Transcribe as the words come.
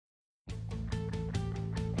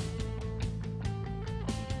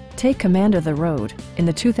Take command of the road in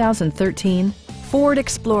the 2013 Ford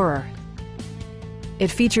Explorer.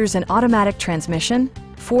 It features an automatic transmission,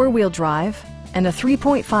 four-wheel drive, and a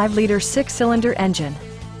 3.5-liter six-cylinder engine.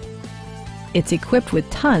 It's equipped with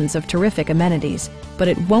tons of terrific amenities, but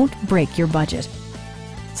it won't break your budget,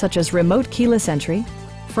 such as remote keyless entry,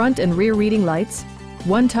 front and rear reading lights,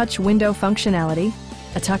 one-touch window functionality,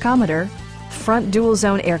 a tachometer, front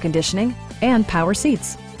dual-zone air conditioning, and power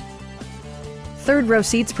seats. Third-row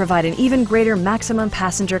seats provide an even greater maximum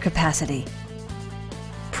passenger capacity.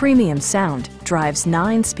 Premium sound drives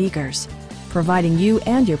 9 speakers, providing you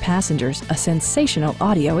and your passengers a sensational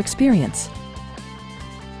audio experience.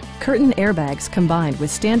 Curtain airbags combined with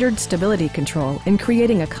standard stability control in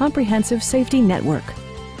creating a comprehensive safety network.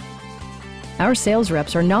 Our sales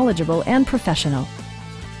reps are knowledgeable and professional.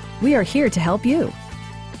 We are here to help you.